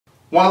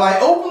While I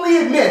openly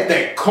admit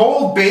that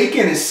cold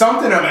bacon is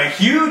something I'm a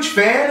huge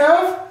fan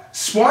of,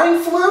 swine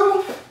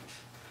flu?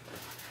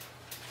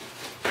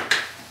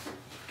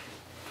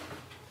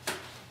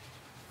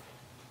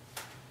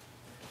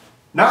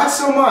 Not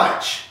so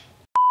much.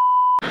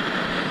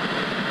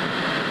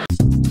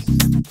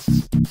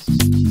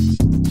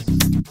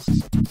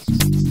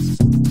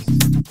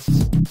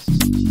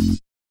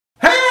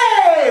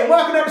 Hey!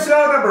 Welcome to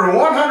episode number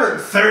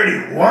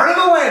 131 of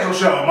the Langlle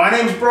Show. My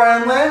name's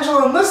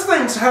Langlle, and this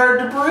thing's hard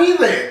to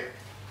breathe in.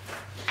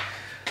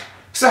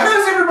 So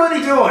how's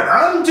everybody doing?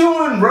 I'm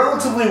doing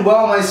relatively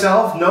well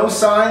myself. No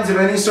signs of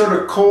any sort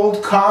of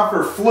cold, cough,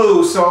 or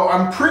flu, so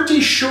I'm pretty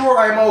sure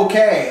I'm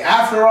okay.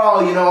 After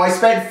all, you know, I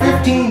spent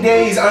 15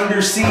 days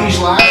under siege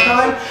last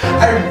time.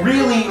 I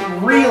really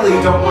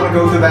don't want to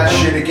go through that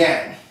shit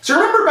again. So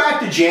remember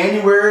back to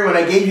January when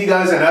I gave you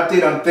guys an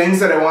update on things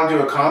that I wanted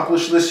to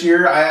accomplish this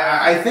year?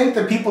 I think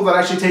the people that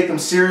actually take them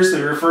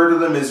seriously refer to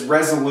them as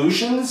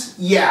resolutions.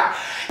 Yeah,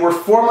 we're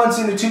 4 months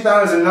into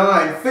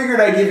 2009, figured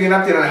I'd give you an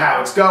update on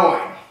how it's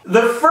going.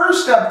 The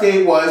first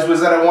update was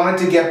that I wanted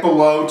to get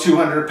below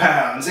 200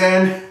 pounds,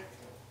 and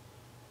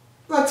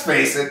let's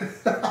face it,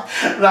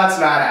 that's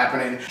not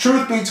happening.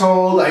 Truth be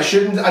told, I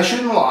shouldn't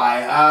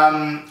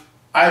lie.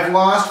 I've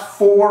lost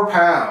 4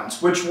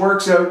 pounds, which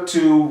works out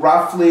to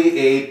roughly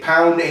a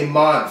pound a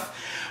month,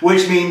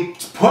 which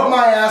means put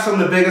my ass on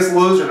The Biggest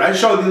Loser, and I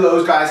showed you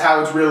those guys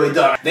how it's really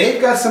done.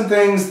 They've got some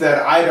things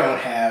that I don't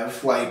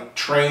have, like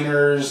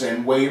trainers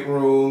and weight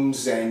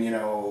rooms and, you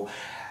know,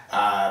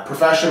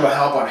 professional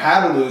help on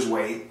how to lose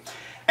weight.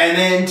 And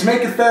then, to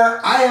make it fair,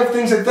 I have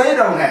things that they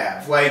don't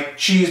have, like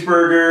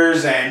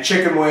cheeseburgers and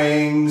chicken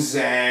wings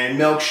and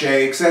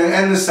milkshakes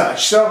and the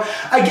such. So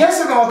I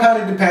guess it all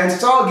kind of depends.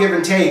 It's all give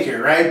and take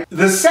here, right?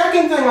 The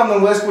second thing on the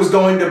list was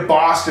going to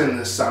Boston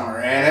this summer.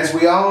 And as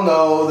we all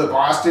know, the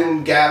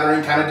Boston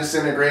gathering kind of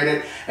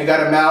disintegrated and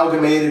got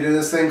amalgamated in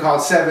this thing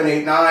called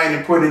 789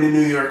 and put into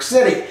New York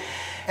City.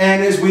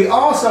 And as we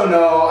also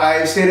know,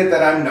 I've stated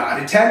that I'm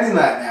not attending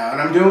that now, and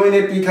I'm doing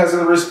it because of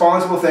the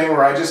responsible thing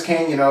where I just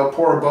can't, you know,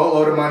 pour a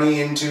boatload of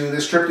money into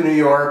this trip to New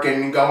York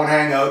and go and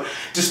hang out,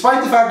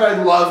 despite the fact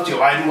I'd love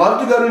to. I'd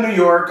love to go to New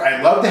York,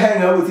 I'd love to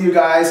hang out with you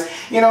guys.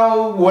 You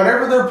know,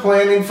 whatever they're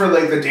planning for,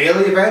 like, the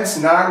daily events,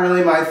 not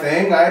really my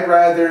thing. I'd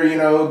rather, you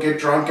know, get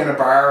drunk in a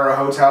bar or a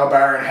hotel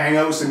bar and hang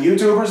out with some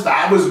YouTubers.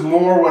 That was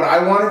more what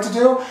I wanted to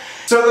do.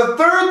 So the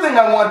third thing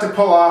I want to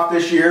pull off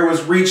this year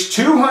was reach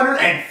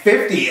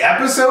 250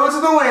 episodes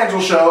of the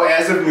Langlle Show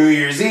as of New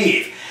Year's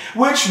Eve,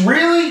 which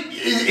really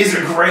is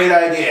a great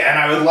idea, and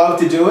I would love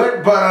to do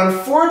it, but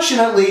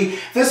unfortunately,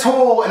 this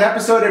whole an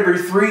episode every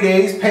 3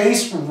 days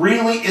pace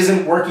really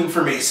isn't working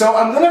for me. So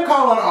I'm going to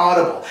call an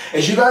audible.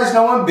 As you guys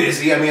know, I'm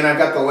busy. I mean, I've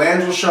got the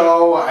Langlle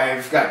Show,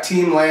 I've got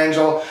Team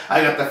Langlle,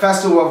 I got the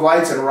Festival of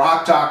Lights and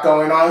Rock Talk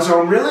going on, so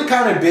I'm really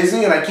kind of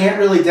busy, and I can't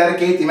really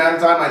dedicate the amount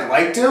of time I'd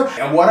like to.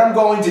 And what I'm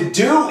going to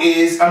do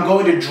is, I'm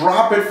going to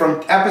drop it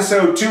from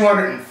episode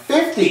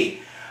 250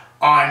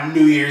 on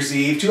New Year's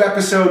Eve to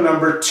episode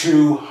number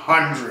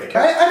 200.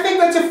 I think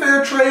that's a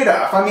fair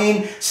trade-off. I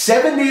mean,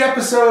 70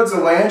 episodes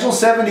of Langlle,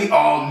 70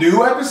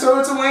 all-new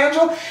episodes of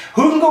Langlle.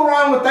 Who can go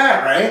wrong with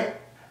that, right?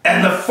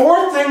 And the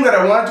fourth thing that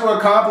I wanted to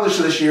accomplish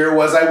this year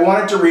was I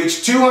wanted to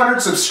reach 200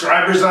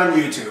 subscribers on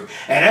YouTube.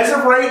 And as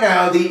of right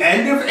now, the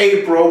end of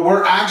April,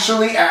 we're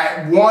actually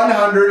at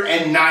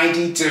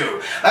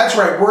 192. That's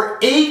right, we're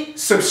 8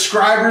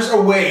 subscribers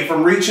away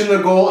from reaching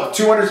the goal of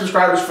 200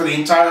 subscribers for the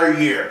entire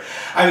year.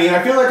 I mean,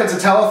 I feel like it's a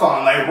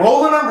telethon. Like,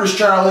 roll the numbers,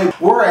 Charlie.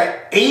 We're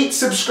at 8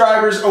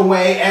 subscribers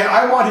away, and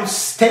I want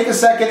to take a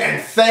second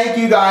and thank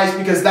you guys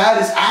because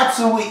that is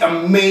absolutely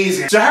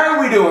amazing. So how are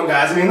we doing,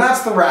 guys? I mean,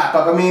 that's the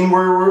wrap-up. I mean,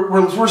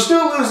 we're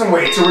still losing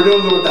weight, so we're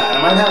doing good with that.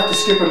 I might have to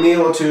skip a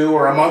meal or two,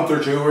 or a month or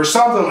two, or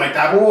something like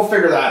that, but we'll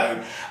figure that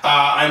out.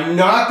 I'm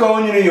not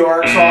going to New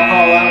York, so I'll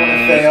call that one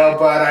a fail,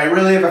 but I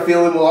really have a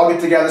feeling we'll all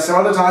get together some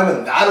other time,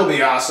 and that'll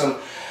be awesome.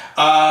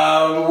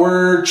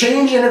 We're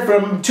changing it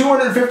from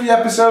 250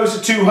 episodes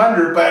to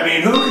 200, but I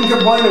mean, who can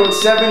complain about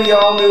 70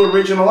 all-new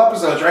original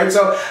episodes, right?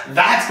 So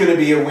that's going to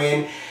be a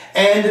win.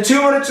 And the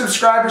 200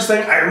 subscribers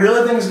thing, I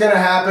really think is going to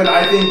happen.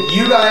 I think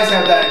you guys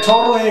have that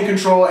totally in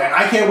control, and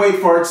I can't wait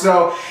for it.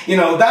 So, you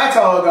know, that's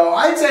all I'll go.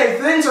 I'd say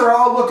things are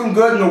all looking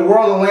good in the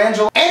world of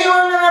Langlle. Anyway,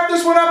 I'm going to wrap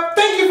this one up.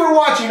 Thank you for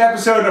watching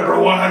episode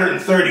number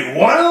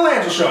 131 of the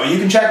Langlle Show. You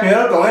can check me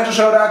out at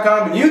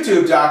thelanglleshow.com and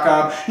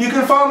youtube.com. You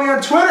can follow me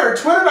on Twitter,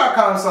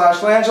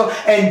 twitter.com/Langlle,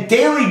 and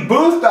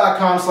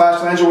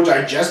dailybooth.com/Langlle, which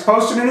I just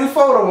posted a new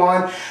photo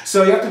on.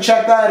 So you have to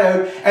check that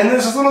out. And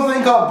there's this little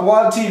thing called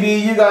Blog TV.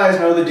 You guys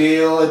know the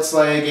deal. It's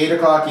like 8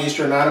 o'clock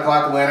Eastern, 9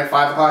 o'clock Atlantic,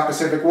 5 o'clock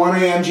Pacific,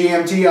 1 a.m.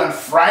 GMT on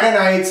Friday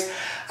nights.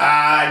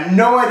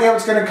 No idea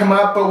what's going to come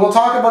up, but we'll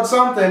talk about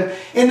something.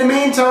 In the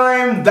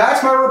meantime,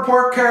 that's my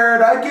report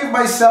card. I'd give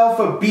myself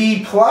a B+,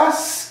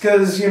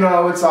 because, you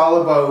know, it's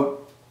all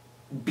about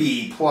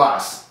B+.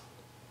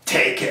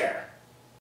 Take care.